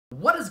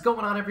What is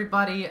going on,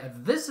 everybody?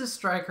 This is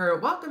Striker,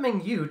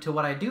 welcoming you to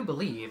what I do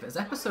believe is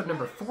episode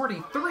number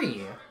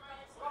 43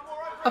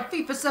 of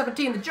FIFA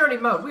 17, the Journey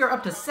Mode. We are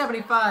up to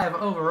 75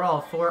 overall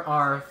for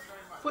our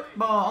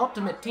Football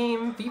Ultimate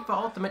Team, FIFA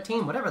Ultimate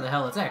Team, whatever the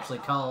hell it's actually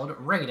called,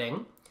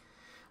 rating.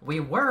 We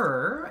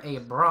were a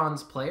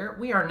bronze player.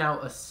 We are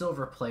now a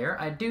silver player.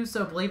 I do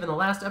so believe in the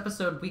last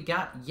episode we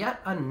got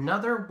yet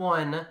another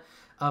one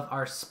of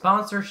our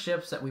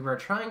sponsorships that we were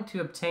trying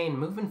to obtain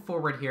moving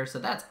forward here, so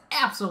that's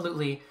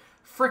absolutely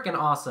freaking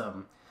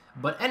awesome.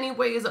 But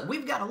anyways,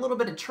 we've got a little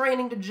bit of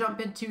training to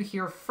jump into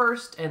here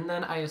first, and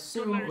then I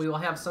assume we will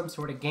have some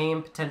sort of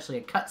game, potentially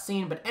a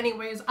cutscene. But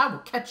anyways, I will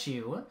catch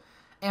you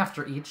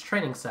after each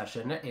training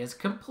session is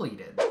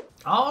completed.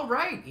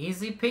 Alright,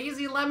 easy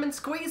peasy lemon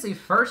squeezy.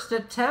 First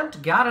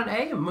attempt, got an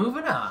A,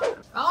 moving on.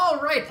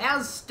 Alright,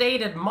 as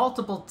stated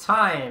multiple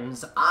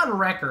times, on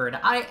record,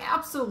 I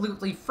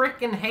absolutely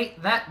freaking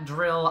hate that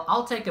drill.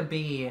 I'll take a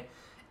B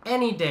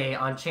any day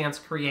on chance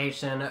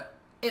creation.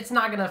 It's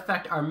not going to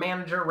affect our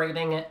manager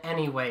rating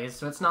anyways,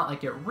 so it's not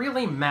like it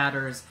really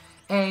matters.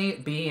 A,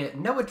 B,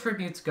 no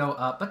attributes go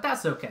up, but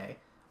that's okay.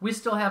 We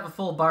still have a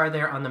full bar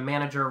there on the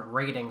manager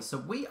rating, so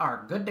we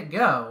are good to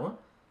go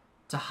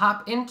to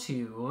hop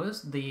into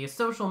the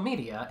social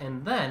media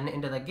and then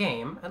into the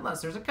game,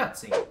 unless there's a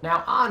cutscene.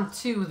 Now on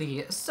to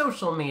the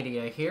social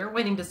media here,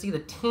 waiting to see the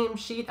team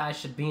sheet. I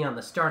should be on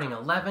the starting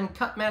 11.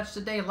 Cup match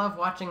today. Love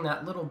watching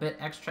that little bit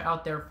extra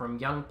out there from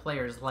young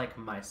players like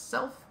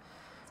myself.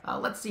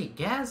 Let's see,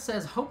 Gaz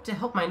says, hope to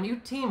help my new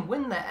team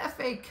win the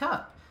FA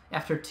Cup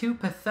after 2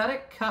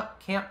 pathetic cup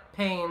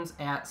campaigns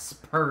at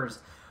Spurs.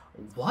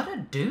 What a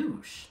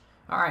douche.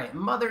 Alright,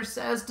 Mother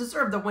says,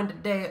 deserve the win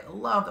today,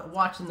 loved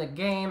watching the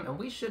game, and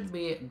we should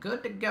be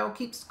good to go.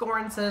 Keep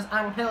scoring, says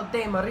Angel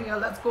de Maria.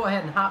 Let's go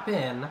ahead and hop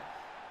in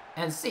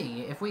and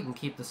see if we can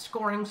keep the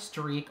scoring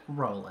streak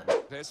rolling.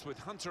 This with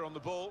Hunter on the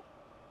ball.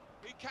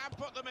 He can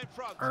put them in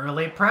front.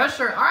 Early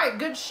pressure. Alright,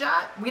 good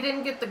shot. We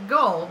didn't get the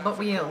goal, but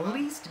we at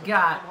least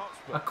got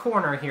a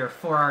corner here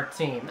for our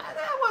team.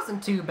 That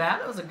wasn't too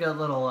bad. That was a good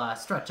little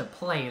stretch of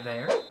play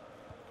there.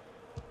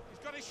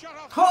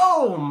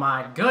 Oh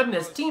my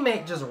goodness,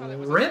 teammate just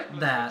ripped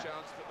that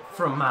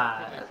from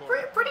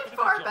pretty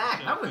far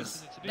back. That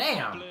was,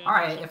 damn.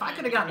 Alright, if I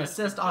could have gotten an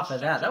assist off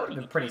of that, that would have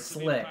been pretty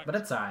slick, but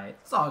it's alright.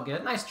 It's all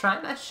good. Nice try,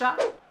 nice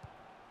shot.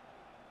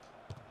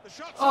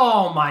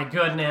 Oh my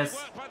goodness.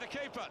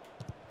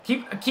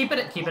 Keep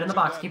it in the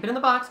box, keep it in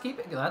the box, keep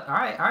it.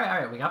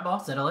 Alright, we got ball,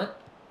 settle it.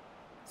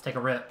 Let's take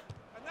a rip.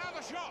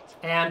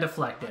 And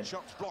deflected.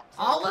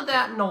 All of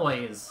that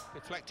noise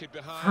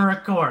for a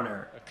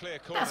corner.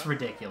 That's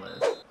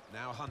ridiculous.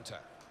 Now Hunter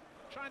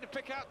trying to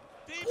pick out.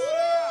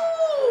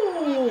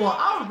 Ooh,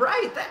 all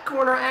right, that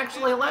corner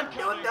actually led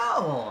to a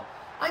goal.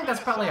 I think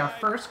that's probably our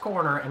first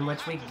corner in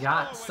which we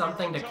got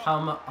something to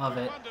come of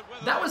it.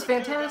 That was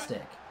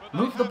fantastic.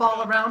 Move the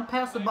ball around,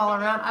 pass the ball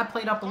around. I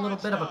played up a little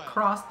bit of a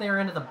cross there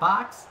into the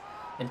box.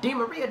 And Di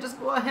Maria just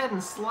go ahead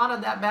and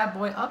slotted that bad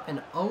boy up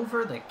and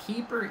over the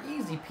keeper.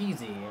 Easy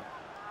peasy.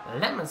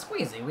 Lemon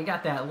squeezy. We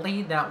got that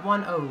lead, that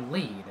 1-0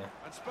 lead.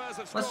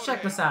 Let's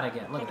check this out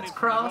again. Look at this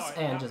cross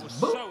and just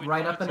boop,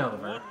 right up and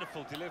over.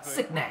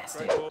 Sick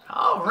nasty.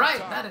 Alright,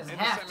 that is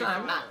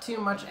halftime. Not too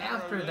much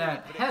after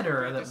that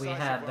header that we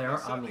had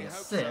there on the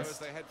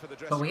assist.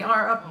 But we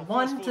are up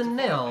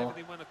 1-0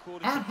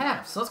 at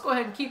half. So let's go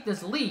ahead and keep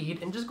this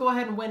lead and just go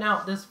ahead and win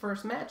out this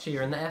first match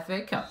here in the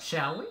FA Cup,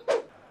 shall we?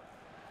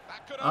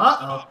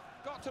 Uh-oh.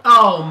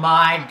 Oh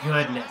my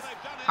goodness.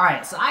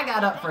 Alright, so I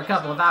got up for a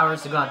couple of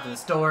hours to go out to the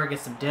store, get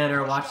some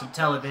dinner, watch some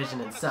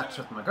television and such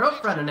with my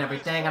girlfriend and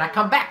everything, and I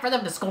come back for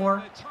them to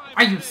score?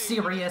 Are you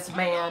serious,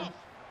 man?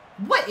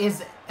 What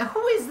is it?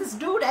 Who is this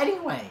dude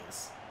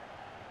anyways?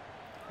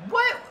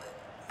 What?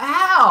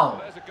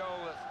 How?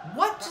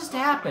 What just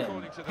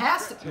happened?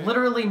 Past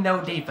literally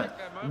no defense.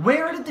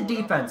 Where did the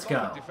defense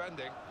go?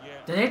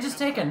 Did they just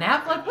take a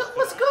nap? Like,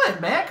 what's good,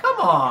 man?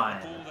 Come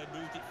on.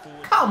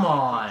 Come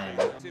on.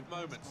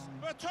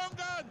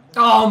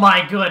 Oh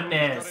my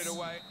goodness.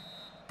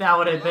 That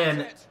would have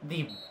been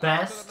the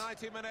best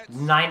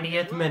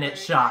 90th minute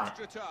shot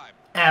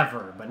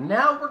ever. But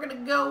now we're going to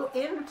go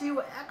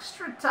into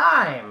extra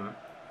time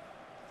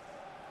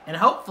and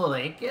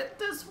hopefully get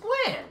this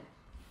win.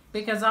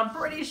 Because I'm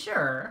pretty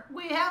sure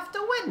we have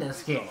to win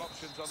this game.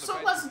 So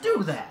let's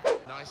do that.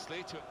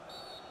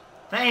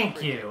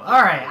 Thank you.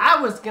 Alright, I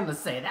was gonna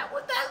say that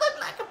looked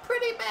like a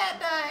pretty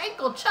bad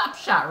ankle chop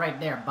shot right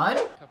there, bud.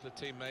 A couple of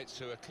teammates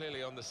who are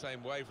clearly on the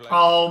same wavelength.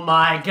 Oh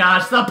my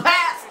gosh, the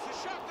pass!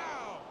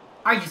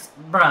 Are you,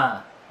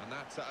 bruh?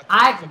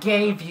 I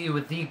gave you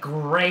the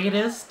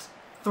greatest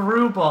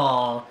through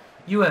ball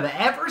you have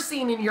ever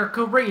seen in your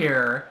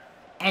career,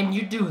 and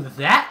you do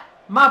that?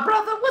 My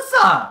brother, what's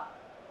up?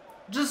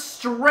 Just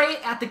straight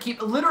at the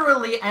keeper.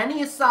 Literally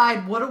any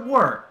side would have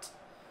worked.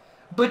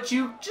 But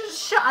you just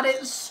shot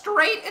it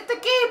straight at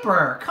the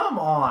keeper. Come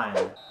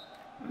on.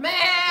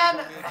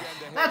 Man,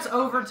 that's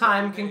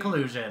overtime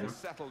conclusion.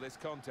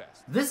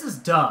 This is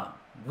dumb.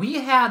 We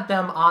had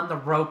them on the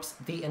ropes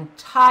the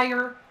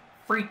entire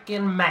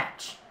freaking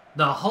match.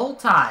 The whole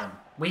time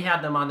we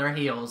had them on their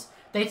heels,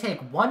 they take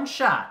one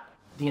shot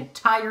the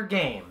entire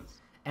game,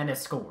 and it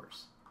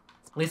scores.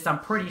 At least I'm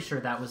pretty sure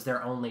that was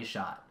their only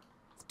shot.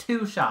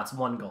 2 shots,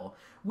 1 goal.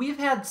 We've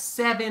had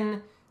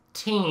 17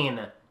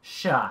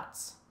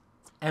 shots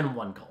and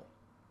 1 goal.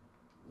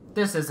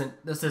 This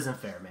isn't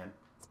fair, man.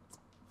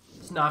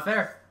 It's not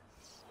fair.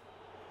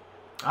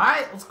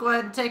 Alright, let's go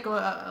ahead and take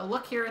a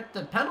look here at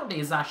the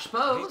penalties, I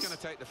suppose. He's going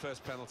to take the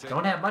first penalty.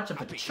 Don't have much of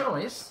a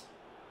choice.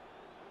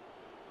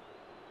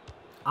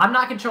 I'm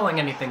not controlling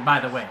anything, by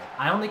the way.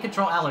 I only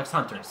control Alex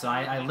Hunter, so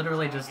I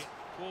literally just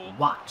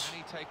watch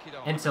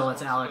until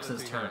it's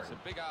Alex's turn.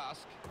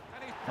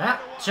 Yeah,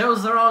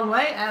 chose the wrong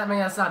way. I mean,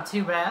 that's not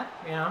too bad,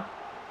 you know.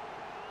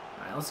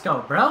 Alright, let's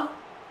go, bro.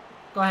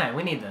 Go ahead,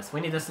 we need this.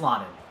 We need this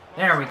slotted.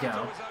 There we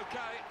go.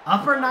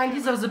 Upper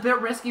 90s, that was a bit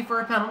risky for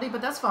a penalty,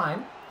 but that's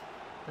fine.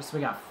 First, we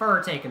got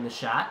Fur taking the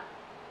shot.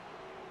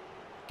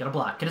 Get a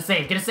block. Get a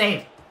save. Get a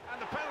save.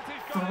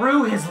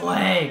 Through his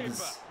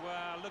legs.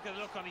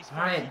 All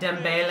right,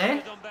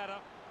 Dembele.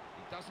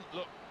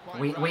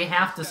 We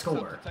have to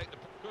score.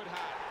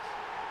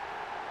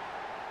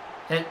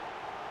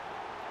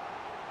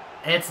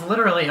 It's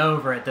literally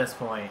over at this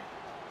point.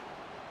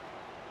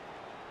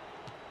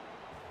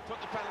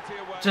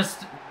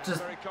 Just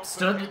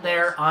stood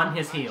there on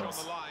his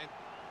heels.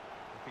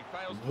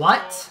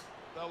 What?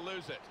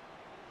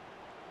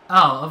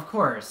 Oh, of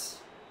course.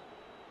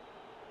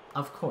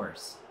 Of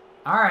course.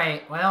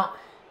 Alright, well,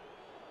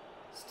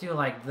 let's do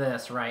like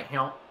this right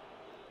here.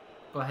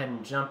 Go ahead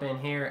and jump in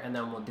here, and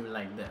then we'll do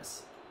like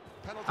this.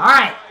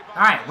 Alright,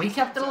 alright, we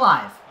kept it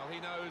alive.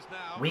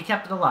 We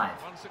kept it alive.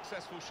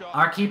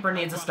 Our keeper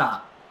needs a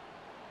stop.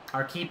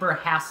 Our keeper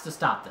has to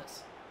stop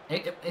this.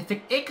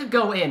 It could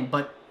go in,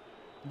 but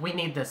we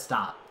need this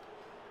stop.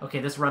 Okay,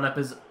 this run-up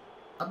is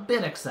a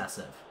bit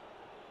excessive.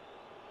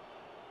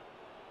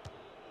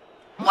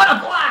 What a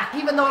block!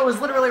 Even though it was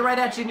literally right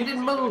at you and you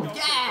didn't move.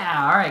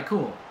 Yeah! Alright,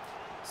 cool.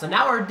 So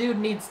now our dude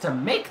needs to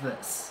make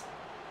this.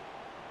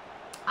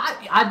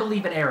 I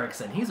believe in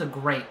Eriksen. He's a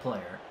great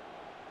player.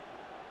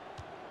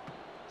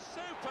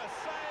 Super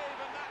save,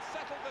 and that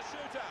settled the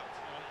shootout.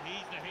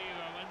 He's the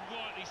hero, and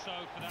rightly so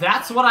for that.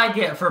 That's what I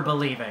get for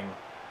believing.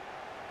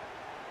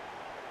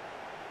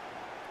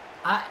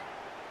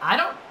 I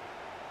don't...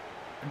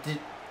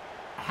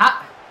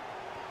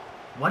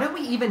 What did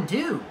we even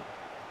do?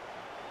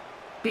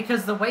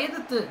 Because the way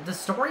that the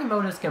story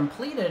mode is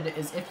completed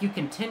is if you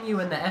continue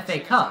in the FA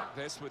Cup.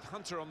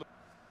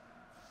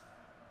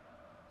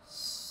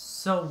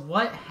 So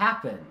what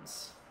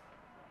happens?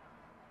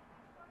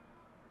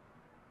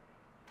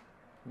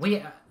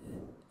 We're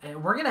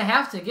gonna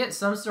have to get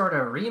some sort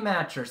of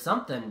rematch or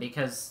something,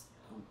 because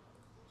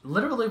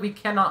literally we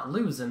cannot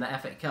lose in the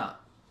FA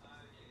Cup.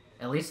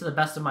 At least to the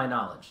best of my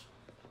knowledge.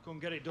 Go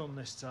and get it done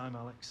this time,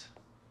 Alex.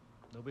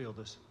 There'll be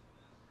others.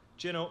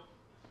 Chin up.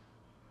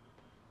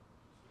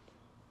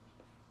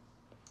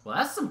 Well,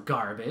 that's some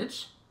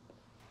garbage.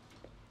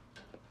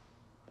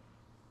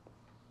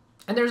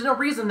 And there's no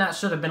reason that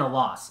should have been a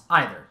loss,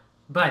 either,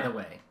 by the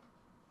way.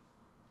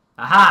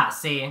 Aha,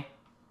 see?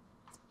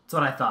 That's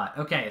what I thought.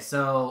 Okay,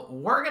 so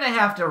we're going to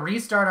have to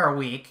restart our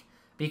week,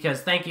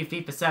 because thank you,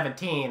 FIFA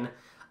 17.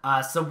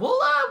 So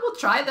we'll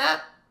try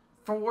that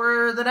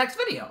for the next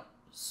video.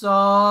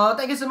 So,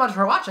 thank you so much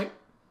for watching.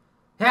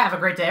 Have a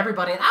great day,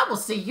 everybody, and I will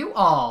see you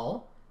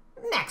all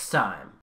next time.